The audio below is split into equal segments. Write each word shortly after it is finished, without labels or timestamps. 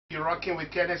You're rocking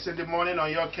with Kennis in the morning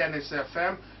on your Kennis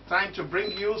FM. Time to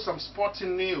bring you some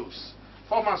sporting news.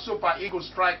 Former Super Eagles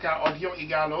striker Odion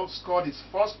Ighalo scored his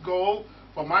first goal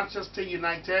for Manchester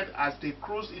United as they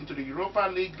cruised into the Europa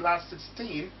League last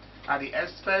 16 at the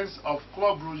expense of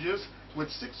Club Brugge with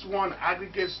 6-1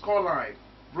 aggregate scoreline.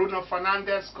 Bruno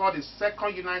Fernandes scored his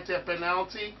second United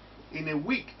penalty in a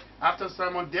week after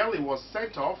Simon Daly was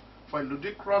sent off for a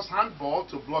ludicrous handball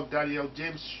to block Daniel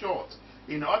James short.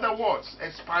 In other words,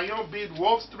 Espanyol beat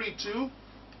Wolves 3-2,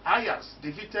 Ajax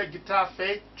defeated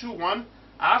Getafe 2-1,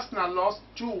 Arsenal lost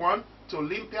 2-1 to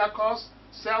Olympiacos,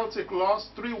 Celtic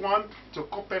lost 3-1 to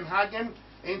Copenhagen,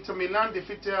 Inter Milan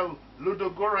defeated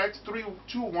Ludogorets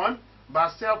 3-1,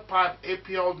 Basel piped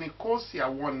APL Nicosia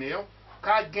 1-0,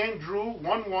 Cargen drew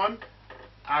 1-1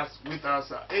 with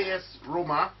AS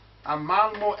Roma, and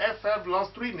Malmo FF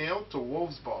lost 3-0 to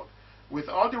Wolfsburg. With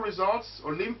all the results,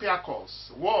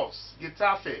 Olympiacos, Wolves,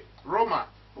 Getafe, Roma,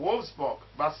 Wolfsburg,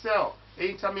 Basel,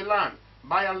 Inter Milan,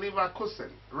 Bayer Leverkusen,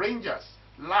 Rangers,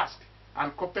 Lask,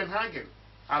 and Copenhagen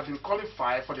have been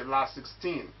qualified for the last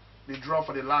 16. The draw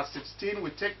for the last 16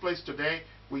 will take place today,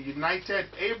 with United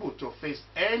able to face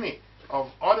any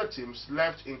of other teams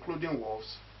left, including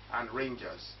Wolves and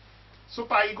Rangers.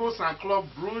 Super Eagles and Club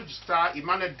Brugge star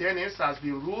Emmanuel Dennis has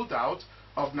been ruled out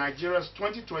of Nigeria's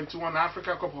 2021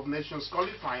 Africa Cup of Nations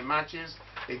qualifying matches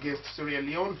against Sierra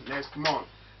Leone next month.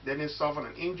 Dennis suffered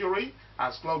an injury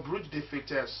as Club Brugge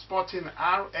defeated Sporting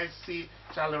RSC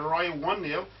Charleroi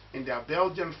 1-0 in their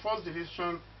Belgian First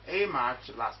Division A match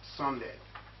last Sunday.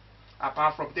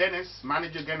 Apart from Dennis,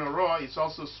 manager Genoro is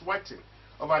also sweating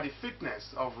over the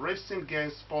fitness of Racing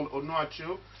Gens Paul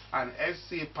Onuachu and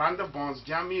SC Panderbon's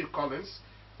Jamie Collins,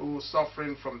 who is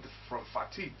suffering from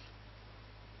fatigue.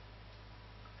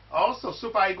 Also,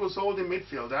 Super Eagles holding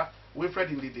midfielder Wilfred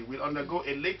Ndidi will undergo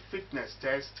a late fitness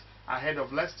test ahead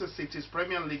of Leicester City's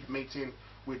Premier League meeting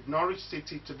with Norwich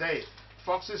City today.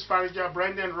 Fox's manager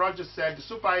Brendan Rodgers said the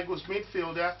Super Eagles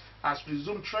midfielder has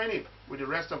resumed training with the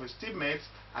rest of his teammates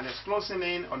and is closing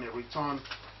in on a return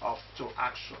to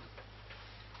action.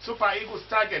 Super Eagles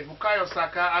target Bukayo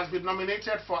Saka has been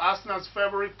nominated for Arsenal's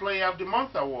February Player of the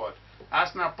Month award.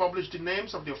 Arsenal published the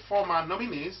names of the former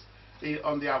nominees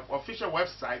on their official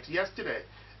website yesterday.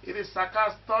 It is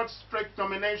Saka's third straight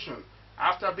nomination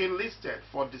after being listed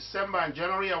for December and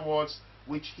January awards,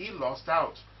 which he lost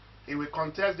out. He will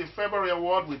contest the February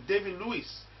award with David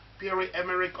Luiz,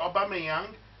 Pierre-Emerick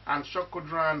Aubameyang, and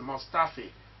Shkodran Mustafi.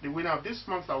 The winner of this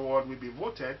month's award will be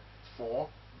voted for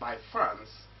by fans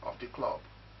of the club.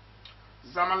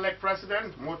 Zamalek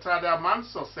president Murtada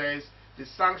Mansour says the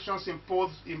sanctions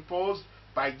imposed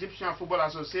by Egyptian Football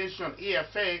Association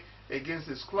EFA against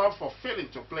his club for failing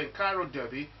to play in Cairo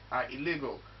Derby are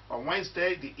illegal. On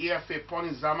Wednesday, the EFA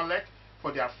punished Zamalek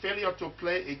for their failure to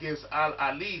play against Al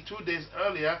Ali 2 days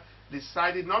earlier,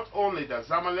 decided not only that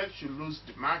Zamalek should lose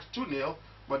the match 2-0,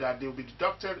 but that they will be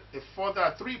deducted a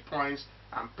further 3 points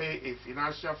and pay a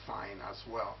financial fine as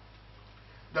well.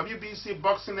 WBC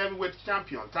boxing heavyweight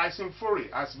champion Tyson Fury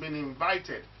has been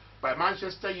invited by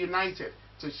Manchester United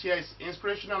to share his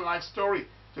inspirational life story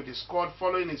to the squad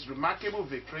following his remarkable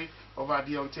victory over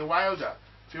Deontay Wilder.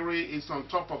 Fury is on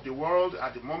top of the world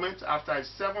at the moment after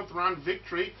his 7th round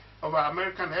victory over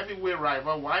American heavyweight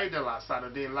rival Wilder last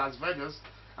Saturday in Las Vegas,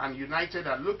 and United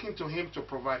are looking to him to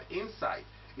provide insight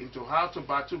into how to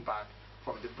battle back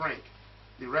from the brink.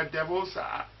 The Red Devils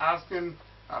are asking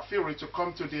Fury to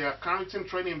come to their Carrington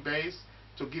training base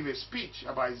to give a speech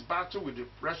about his battle with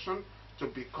depression to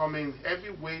becoming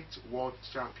heavyweight world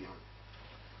champion.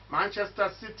 Manchester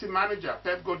City manager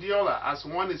Pep Guardiola has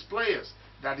warned his players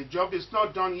that the job is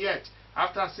not done yet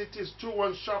after City's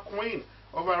 2-1 shock win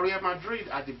over Real Madrid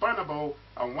at the Bernabeu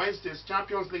on Wednesday's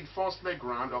Champions League first leg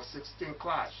round of 16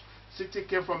 clash. City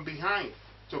came from behind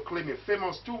to claim a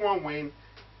famous 2-1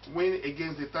 win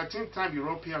against the 13th-time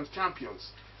European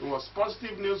champions. It was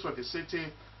positive news for the City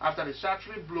after the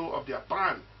shattering blow of their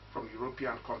ban from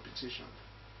European competition.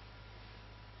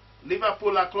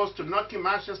 Liverpool are close to knocking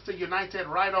Manchester United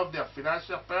right off their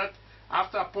financial perch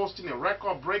after posting a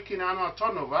record-breaking annual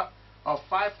turnover of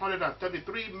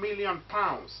 £533 million.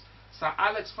 Sir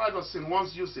Alex Ferguson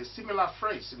once used a similar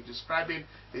phrase in describing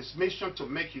his mission to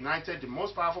make United the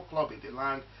most powerful club in the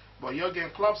land, but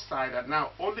Jurgen Klopp's side are now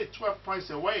only 12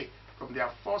 points away from their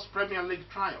first Premier League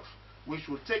triumph, which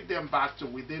will take them back to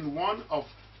within one of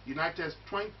United's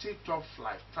 20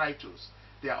 top-flight titles.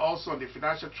 They are also on the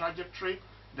financial trajectory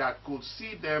that could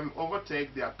see them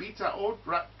overtake their bitter Old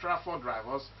Trafford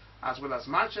rivals as well as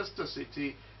Manchester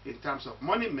City in terms of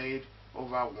money made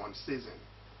over one season.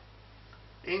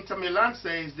 Inter Milan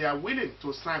says they are willing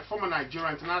to sign former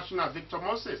Nigerian international Victor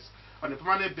Moses on a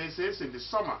permanent basis in the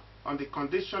summer on the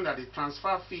condition that the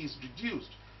transfer fee is reduced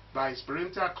by his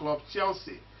parental club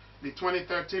Chelsea. The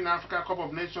 2013 Africa Cup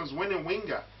of Nations winning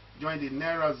winger joined the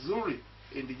Nerazzurri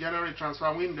in the January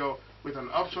transfer window with an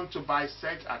option to buy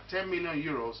set at €10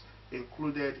 million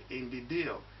included in the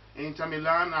deal. Inter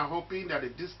Milan are hoping that a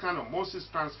discount on Moses'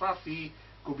 transfer fee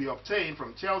could be obtained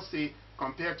from Chelsea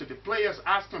compared to the player's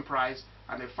asking price,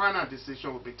 and a final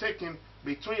decision will be taken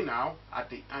between now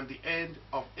and the end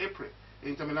of April.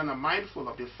 Inter Milan are mindful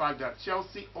of the fact that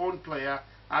Chelsea-owned player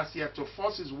has yet to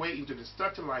force his way into the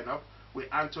starting lineup,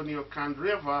 with Antonio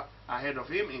Candreva ahead of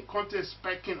him in Conte's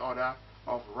pecking order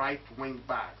of right-wing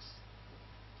backs.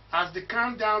 As the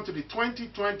countdown to the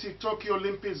 2020 Tokyo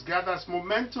Olympics gathers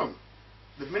momentum,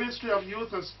 the Ministry of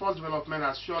Youth and Sports Development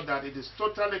has assured that it is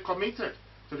totally committed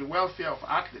to the welfare of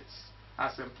athletes,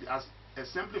 as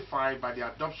exemplified by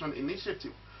the adoption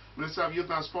initiative. Minister of Youth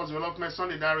and Sports Development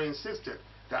Sunday Dare insisted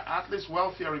that athletes'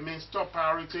 welfare remains top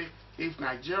priority if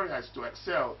Nigeria is to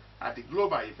excel at the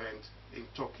global event in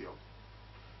Tokyo.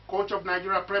 Coach of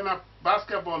Nigeria Premier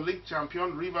Basketball League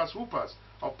champion Rivers Hoopers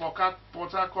of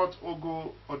Port Harcourt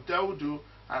Ogo Odeudu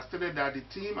has stated that the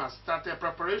team has started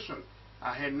preparation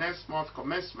ahead next month's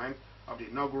commencement of the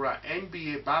inaugural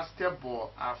NBA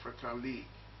Basketball African League.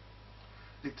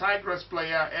 The Tigress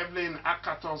player Evelyn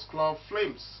Akato's club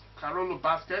Flames Carolo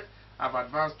Basket have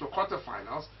advanced to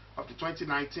quarterfinals of the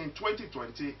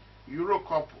 2019-2020 Euro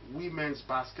Cup Women's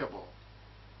Basketball.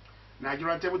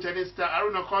 Nigerian table tennis star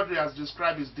Aruna Quadri has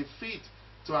described his defeat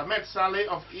to Ahmed Saleh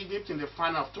of Egypt in the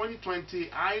final of 2020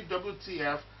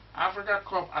 IWTF Africa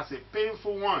Cup as a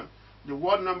painful one. The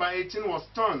world number 18 was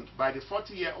stunned by the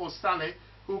 40-year-old Saleh,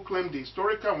 who claimed the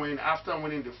historical win after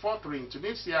winning the 4-3 in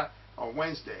Tunisia on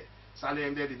Wednesday. Saleh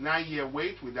ended the 9-year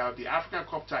wait without the African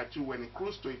Cup title when he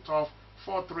cruised to a tough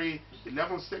 4-3,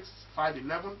 11-6,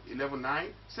 5-11,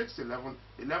 11-9, 6-11,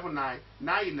 11-9,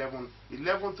 9-11,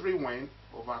 11-3 win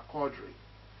over Quadri.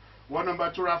 World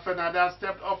number 2 Rafael Nadal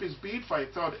stepped up his bid for a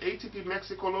third ATP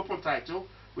Mexico Open title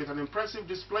with an impressive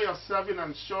display of serving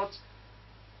and shot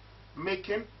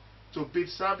making to beat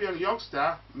Serbian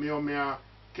youngster Miomir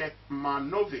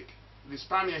Kekmanovic. The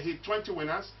Spaniard hit 20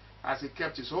 winners as he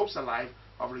kept his hopes alive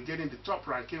of regaining the top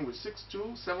ranking with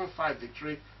 6-2, 7-5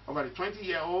 victory over the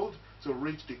 20-year-old to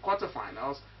reach the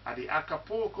quarterfinals at the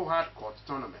Acapulco Hardcourt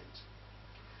tournament.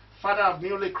 Father of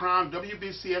newly crowned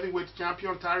WBC heavyweight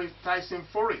champion Tyson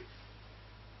Fury,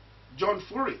 John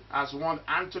Fury, has warned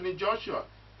Anthony Joshua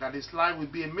that his life will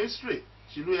be a mystery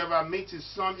should he ever meet his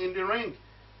son in the ring.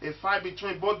 A fight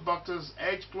between both boxers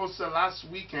edged closer last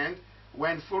weekend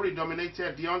when Fury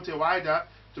dominated Deontay Wilder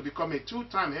to become a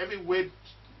two-time heavyweight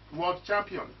world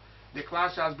champion. The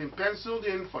clash has been penciled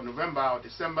in for November or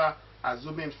December,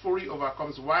 assuming Fury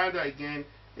overcomes Wilder again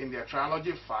in their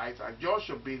trilogy fight and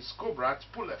Joshua beats Kubrat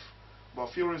Pulev.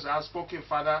 But Fury's outspoken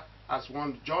father has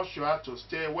warned Joshua to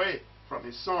stay away from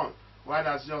his son. Wilder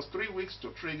has just 3 weeks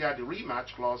to trigger the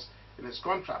rematch clause in his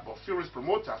contract, but Fury's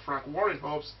promoter Frank Warren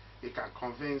hopes he can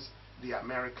convince the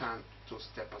American to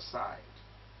step aside.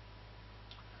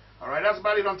 Alright, that's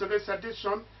about it on today's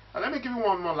edition. Let me give you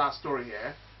one more last story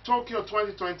here. Tokyo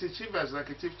 2020 Chief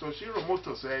Executive Toshiro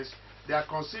Moto says they are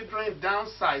considering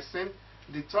downsizing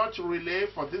the torch relay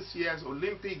for this year's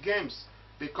Olympic Games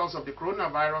because of the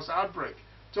coronavirus outbreak.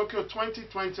 Tokyo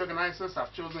 2020 organizers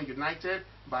have chosen United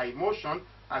by Emotion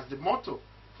as the motto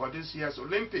for this year's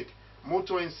Olympic.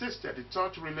 Moto insisted the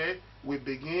torch relay will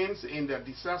begin in the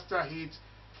disaster-hit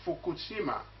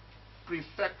Fukushima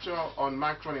prefecture on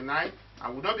March 29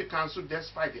 and will not be cancelled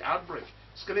despite the outbreak.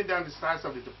 Scaling down the size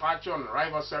of the departure and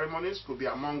arrival ceremonies could be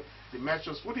among the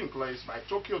measures put in place by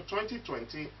Tokyo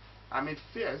 2020 amid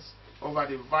fears over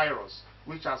the virus,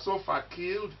 which has so far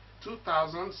killed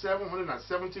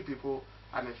 2,770 people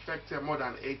and infected more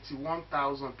than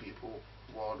 81,000 people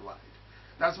worldwide.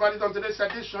 That's about it on today's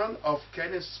edition of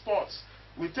Kennis Sports.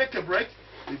 We'll take a break.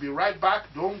 We'll be right back.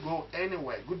 Don't go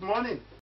anywhere. Good morning.